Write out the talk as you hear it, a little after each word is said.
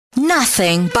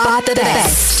nothing but the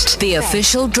best. The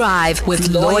Official Drive with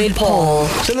Lloyd Paul.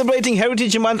 Celebrating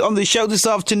Heritage Month on the show this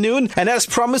afternoon. And as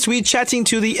promised, we're chatting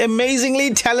to the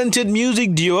amazingly talented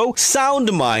music duo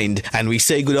Soundmind. And we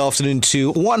say good afternoon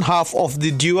to one half of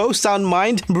the duo,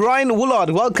 Soundmind, Brian Willard.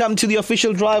 Welcome to the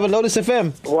Official Drive on Lotus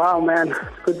FM. Wow, man.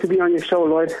 Good to be on your show,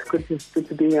 Lloyd. Good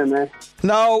to be here, man.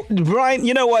 Now, Brian,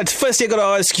 you know what? First, I got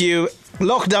to ask you,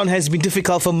 lockdown has been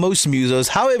difficult for most musos.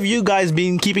 How have you guys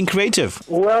been keeping creative?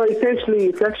 Well, essentially,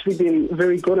 it's actually been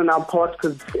very good on our part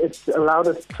because it's allowed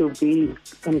us to be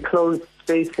in closed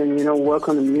space and, work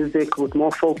on the music with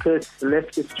more focus, less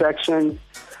distractions.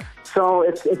 So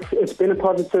it's been a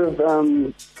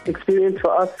positive experience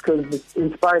for us because it's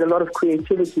inspired a lot of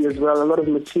creativity as well, a lot of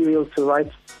material to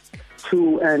write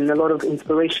to, and a lot of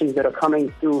inspirations that are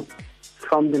coming through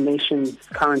from the nation's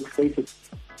current status.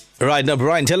 Right, now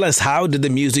Brian, tell us, how did the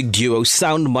music duo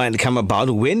Soundmind come about?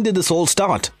 When did this all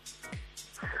start?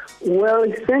 Well,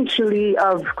 essentially,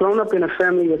 I've grown up in a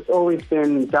family that's always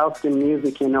been doused in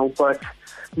music, but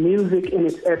music in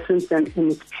its essence and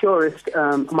in its purest,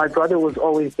 my brother was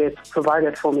always there to provide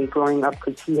that for me growing up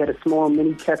because he had a small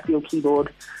mini Casio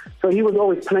keyboard. So he was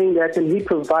always playing that and he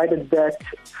provided that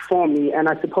for me. And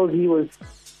I suppose he was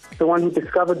the one who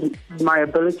discovered my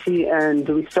ability, and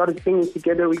we started singing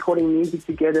together, recording music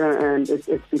together, and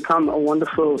it's become a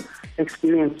wonderful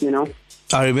experience,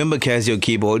 I remember Casio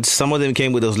keyboards. Some of them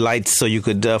came with those lights so you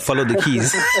could follow the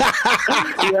keys.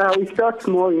 Yeah, we start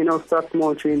small, start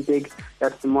small, dream big.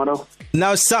 That's the motto.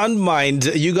 Now,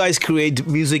 Soundmind, you guys create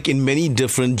music in many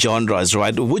different genres,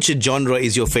 right? Which genre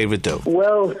is your favorite, though?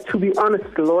 Well, to be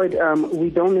honest, Lloyd, we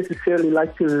don't necessarily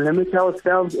like to limit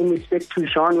ourselves in respect to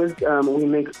genres. We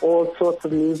make all sorts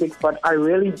of music, but I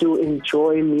really do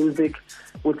enjoy music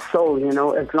with soul,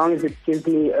 as long as it gives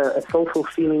me a soulful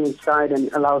feeling inside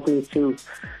and allows me to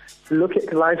look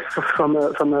at life from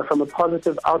a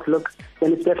positive outlook,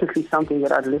 then it's definitely something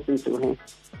that I'd listen to.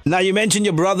 Now, you mentioned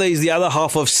your brother is the other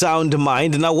half of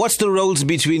Soundmind. Now, what's the roles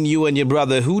between you and your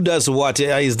brother? Who does what?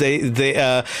 Is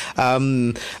the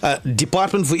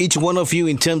department for each one of you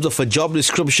in terms of a job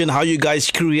description, how you guys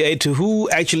create? Who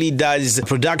actually does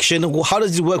production? How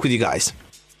does it work with you guys?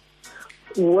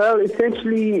 Well,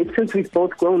 essentially, since we've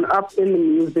both grown up in the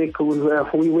music,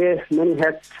 we wear many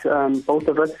hats, both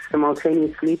of us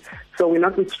simultaneously. So we're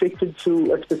not restricted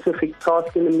to a specific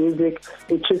task in the music.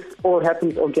 It just all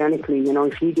happens organically.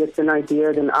 If he gets an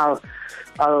idea, then I'll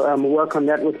work on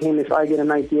that with him. If I get an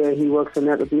idea, he works on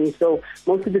that with me. So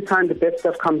most of the time, the best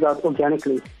stuff comes out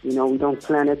organically. We don't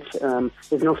plan it.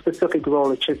 There's no specific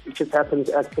role. It just happens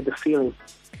as per the feeling.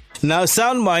 Now,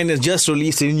 Soundmind has just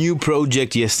released a new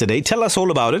project yesterday. Tell us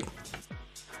all about it.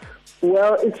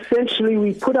 Well, essentially,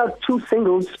 we put out 2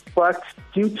 singles, but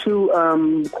due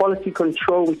to quality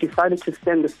control, we decided to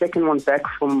send the second one back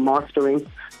for mastering.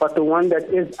 But the one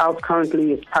that is out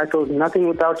currently is titled Nothing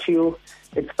Without You.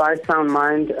 It's by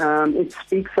Soundmind. It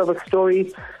speaks of a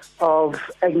story of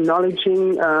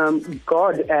acknowledging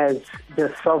God as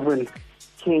the sovereign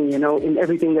king, in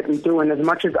everything that we do. And as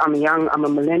much as I'm young, I'm a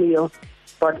millennial.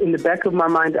 But in the back of my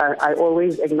mind, I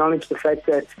always acknowledge the fact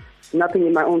that nothing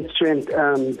in my own strength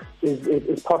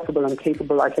is possible and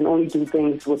capable. I can only do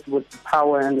things with the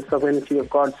power and the sovereignty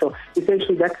of God. So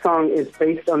essentially that song is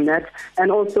based on that, and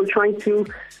also trying to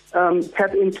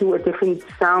tap into a different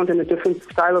sound and a different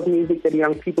style of music that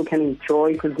young people can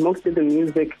enjoy, because most of the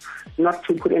music, not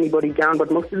to put anybody down,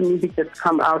 but most of the music that's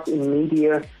come out in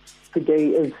media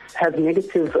today has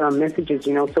negative messages,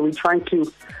 So we're trying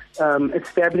to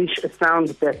establish a sound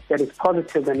that is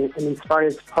positive and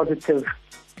inspires positive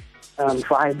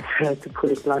vibes, to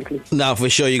put it bluntly. Now, for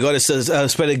sure, you got to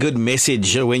spread a good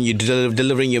message when you're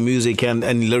delivering your music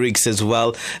and lyrics as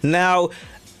well. Now,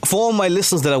 for all my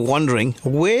listeners that are wondering,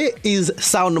 where is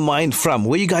Soundmind from?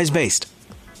 Where are you guys based?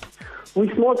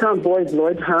 We're small-town boys,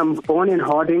 Lloyd. Born in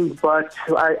Harding, but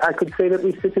I could say that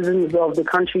we're citizens of the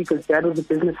country because Dad was a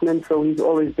businessman, so he's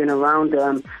always been around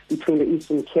between the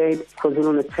Eastern Cape,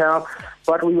 KwaZulu-Natal.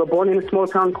 But we were born in a small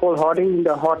town called Harding, in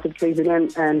the heart of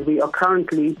KZN, and we are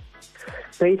currently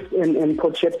based in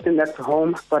Port Shepstone. That's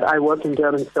home, but I work in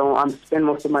Durban, so I spend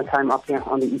most of my time up here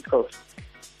on the East Coast.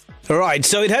 All right,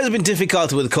 so it has been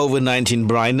difficult with COVID-19,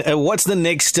 Brian. What's the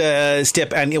next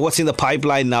step, and what's in the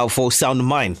pipeline now for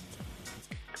Soundmind?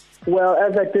 Well,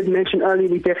 as I did mention earlier,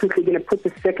 we're definitely going to put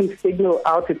the second single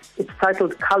out. It's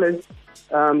titled Colors.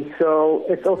 So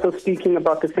it's also speaking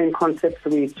about the same concepts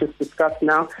we just discussed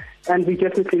now. And we're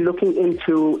definitely looking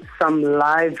into some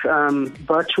live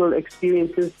virtual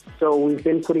experiences. So we've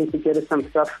been putting together some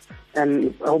stuff,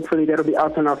 and hopefully that'll be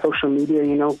out on our social media,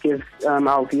 give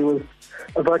our viewers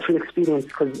a virtual experience,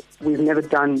 because we've never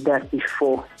done that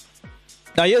before.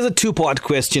 Now, here's a two-part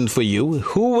question for you.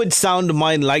 Who would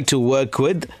Soundmind like to work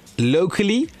with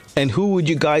locally, and who would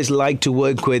you guys like to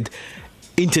work with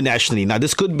internationally? Now,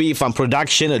 this could be from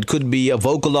production, it could be a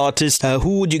vocal artist.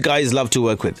 Who would you guys love to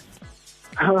work with?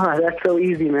 Oh, that's so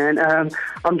easy, man.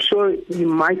 I'm sure you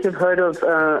might have heard of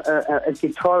a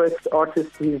guitarist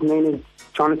artist. His name is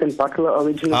Jonathan Butler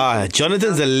originally.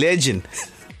 Jonathan's a legend.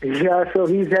 Yeah, so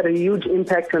he's had a huge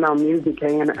impact on our music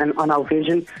and on our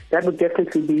vision. That would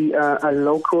definitely be a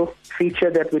local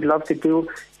feature that we'd love to do.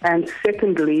 And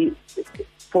secondly,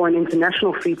 for an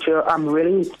international feature, I'm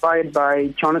really inspired by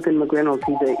Jonathan McReynolds.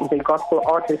 He's a gospel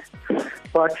artist,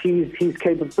 but his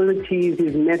capabilities,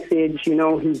 his message,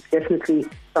 he's definitely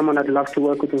someone I'd love to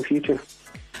work with in the future.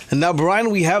 Now,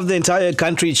 Brian, we have the entire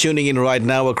country tuning in right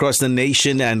now across the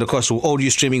nation and across audio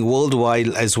streaming worldwide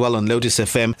as well on Lotus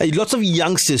FM. Lots of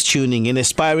youngsters tuning in,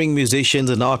 aspiring musicians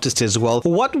and artists as well.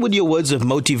 What would your words of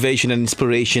motivation and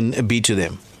inspiration be to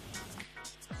them?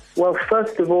 Well,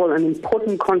 first of all, an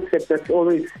important concept that's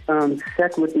always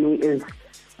sat with me is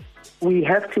we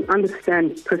have to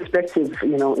understand perspective,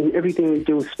 in everything we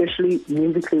do, especially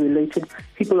musically related.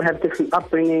 People have different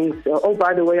upbringings.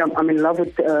 By the way, I'm in love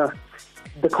with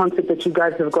the concept that you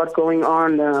guys have got going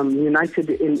on, United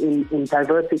in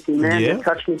Diversity, man. It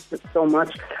touched me so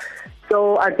much.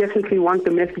 So I definitely want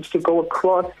the message to go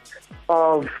across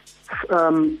of,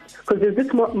 because there's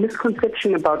this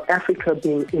misconception about Africa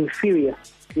being inferior.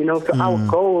 So our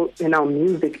goal in our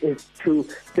music is to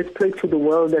display to the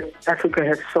world that Africa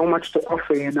has so much to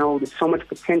offer, there's so much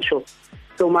potential.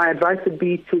 So my advice would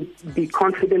be to be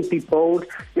confident, be bold,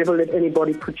 never let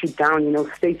anybody put you down,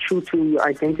 stay true to your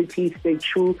identity, stay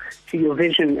true to your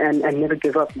vision, and never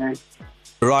give up, man.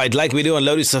 Right, like we do on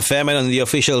Lotus FM and on the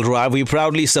official drive, we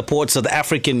proudly support South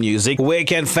African music. Where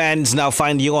can fans now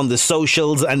find you on the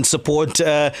socials and support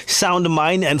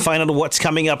Soundmind and find out what's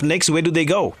coming up next? Where do they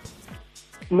go?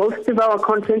 Most of our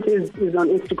content is on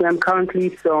Instagram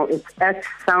currently, so it's at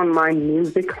Soundmind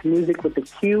music with the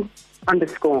Q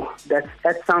 _. That's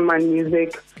at Soundmind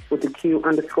music with the Q _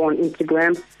 on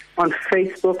Instagram. On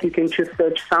Facebook, you can just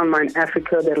search Soundmind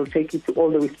Africa. That'll take you to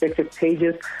all the respective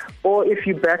pages. Or if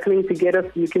you're battling to get us,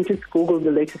 you can just Google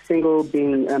the latest single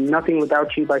being Nothing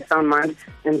Without You by Soundmind,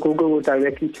 and Google will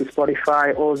direct you to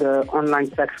Spotify, all the online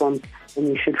platforms, and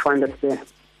you should find us there.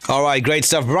 All right, great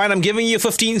stuff. Brian, I'm giving you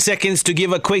 15 seconds to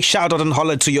give a quick shout out and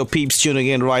holler to your peeps tuning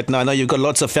in right now. I know you've got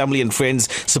lots of family and friends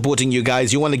supporting you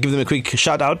guys. You want to give them a quick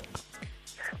shout out?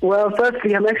 Well,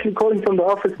 firstly, I'm actually calling from the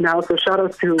office now, so shout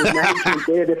out to management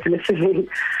there that's listening.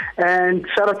 And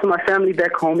shout out to my family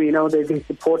back home, they've been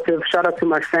supportive. Shout out to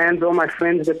my fans, all my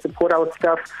friends that support our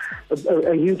stuff.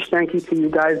 A huge thank you to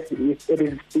you guys. It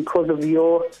is because of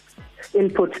your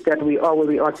input that we are where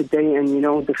we are today, and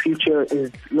the future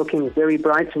is looking very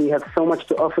bright. We have so much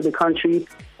to offer the country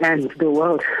and the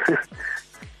world.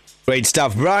 Great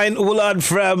stuff. Brian Willard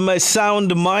from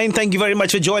Soundmind, thank you very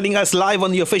much for joining us live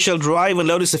on the official drive on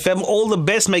Lotus FM. All the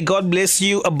best. May God bless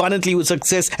you abundantly with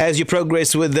success as you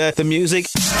progress with the music.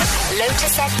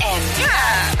 Lotus FM.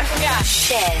 Yeah.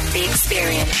 Share the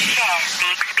experience.